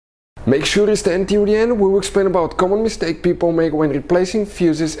Make sure you stay until the end. We will explain about common mistake people make when replacing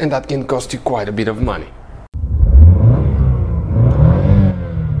fuses, and that can cost you quite a bit of money.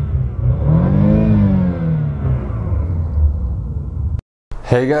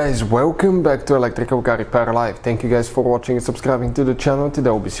 Hey guys, welcome back to Electrical Car Repair Live. Thank you guys for watching and subscribing to the channel. Today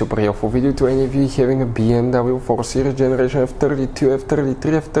will be super helpful video to any of you having a BMW 4 Series generation F32,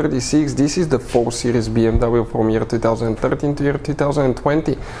 F33, F36. This is the 4 Series BMW from year 2013 to year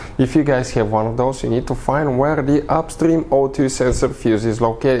 2020. If you guys have one of those, you need to find where the upstream O2 sensor fuse is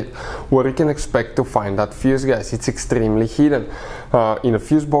located. Where you can expect to find that fuse, guys. It's extremely hidden in a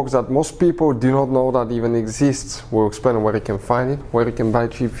fuse box that most people do not know that even exists. We'll explain where you can find it, where you can buy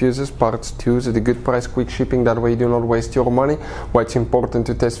cheap fuses, parts, tools at a good price, quick shipping, that way you do not waste your money, why it's important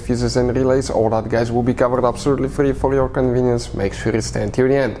to test fuses and relays. All that, guys, will be covered absolutely free for your convenience. Make sure you stay until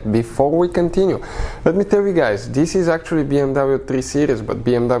the end. Before we continue, let me tell you guys, this is actually BMW 3 Series, but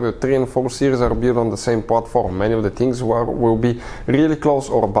BMW 3 and 4 Series are built on the same platform. Many of the things will be really close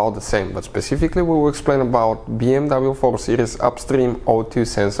or about the same, but specifically we will explain about BMW 4 Series upstream O2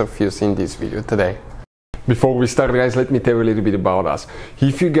 sensor fuse in this video today. Before we start, guys, let me tell you a little bit about us.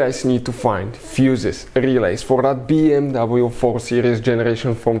 If you guys need to find fuses, relays for that BMW 4 Series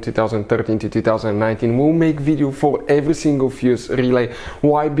generation from 2013 to 2019, we'll make video for every single fuse relay.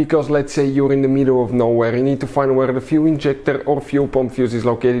 Why? Because let's say you're in the middle of nowhere, you need to find where the fuel injector or fuel pump fuse is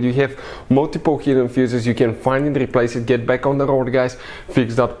located. You have multiple hidden fuses, you can find it, replace it, get back on the road, guys,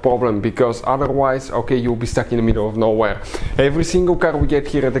 fix that problem, because otherwise, okay, you'll be stuck in the middle of nowhere. Every single car we get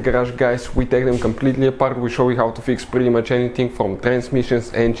here at the garage, guys, we take them completely apart. We show you how to fix pretty much anything from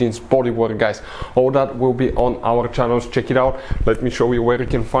transmissions, engines, bodywork, guys. All that will be on our channels. Check it out. Let me show you where you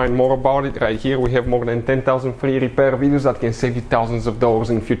can find more about it. Right here we have more than 10,000 free repair videos that can save you thousands of dollars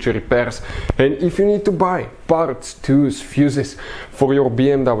in future repairs. And if you need to buy parts, tools, fuses for your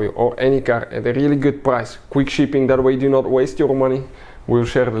BMW or any car at a really good price, quick shipping, that way you do not waste your money, we'll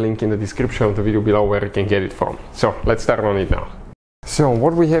share the link in the description of the video below where you can get it from. So let's start on it now. So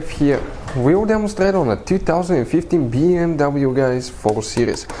what we have here, we'll demonstrate on a 2015 BMW, guys, 4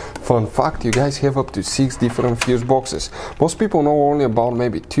 Series. Fun fact, you guys have up to 6 different fuse boxes. Most people know only about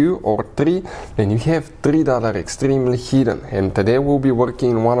maybe 2 or 3, and you have 3 that are extremely hidden, and today we'll be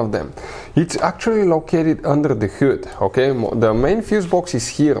working in one of them. It's actually located under the hood, okay? The main fuse box is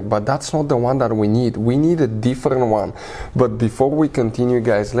here, but that's not the one that we need. We need a different one. But before we continue,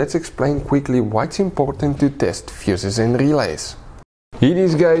 guys, let's explain quickly why it's important to test fuses and relays. It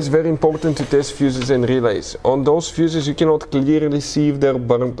is, guys, very important to test fuses and relays. On those fuses you cannot clearly see if they're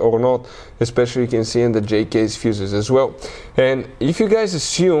burnt or not, especially you can see in the J-case fuses as well. And if you guys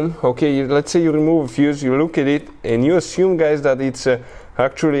assume, okay, let's say you remove a fuse, you look at it and you assume, guys, that it's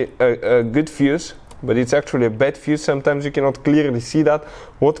actually a good fuse, but it's actually a bad fuse, sometimes you cannot clearly see that.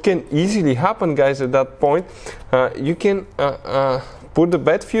 What can easily happen, guys, at that point, you can put the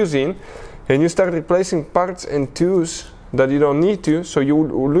bad fuse in and you start replacing parts and tools that you don't need to, so you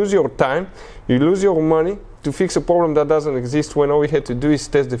lose your time, you lose your money to fix a problem that doesn't exist, when all we had to do is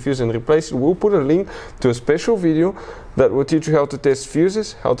test the fuse and replace it. We'll put a link to a special video that will teach you how to test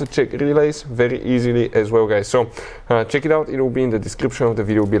fuses, how to check relays very easily as well, guys. So check it out, it will be in the description of the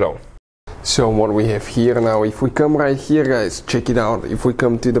video below. So what we have here now, if we come right here, guys, check it out. If we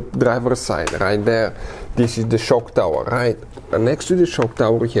come to the driver's side, right there, this is the shock tower, right? And next to the shock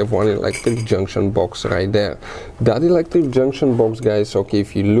tower we have one electric junction box right there. That electric junction box, guys, okay,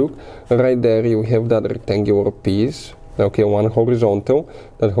 if you look right there, you have that rectangular piece. Okay, one horizontal,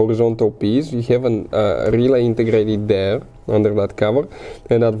 that horizontal piece, you have a relay integrated there under that cover,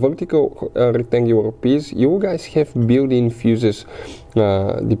 and that vertical rectangular piece, you guys have built-in fuses.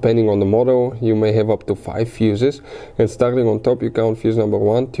 Depending on the model, you may have up to 5 fuses, and starting on top you count fuse number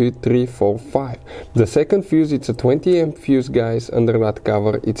 1, 2, 3, 4, 5. The second fuse, it's a 20 amp fuse, guys, under that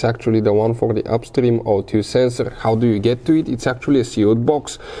cover. It's actually the one for the upstream O2 sensor. How do you get to it? It's actually a sealed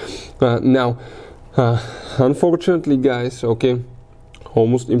box. Unfortunately, guys, okay,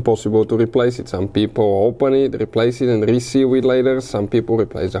 almost impossible to replace it. Some people open it, replace it and reseal it later. Some people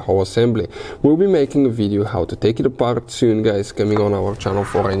replace the whole assembly. We'll be making a video how to take it apart soon, guys, coming on our channel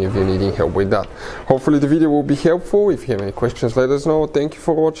for any of you needing help with that. Hopefully the video will be helpful. If you have any questions, let us know. Thank you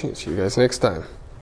for watching. See you guys next time.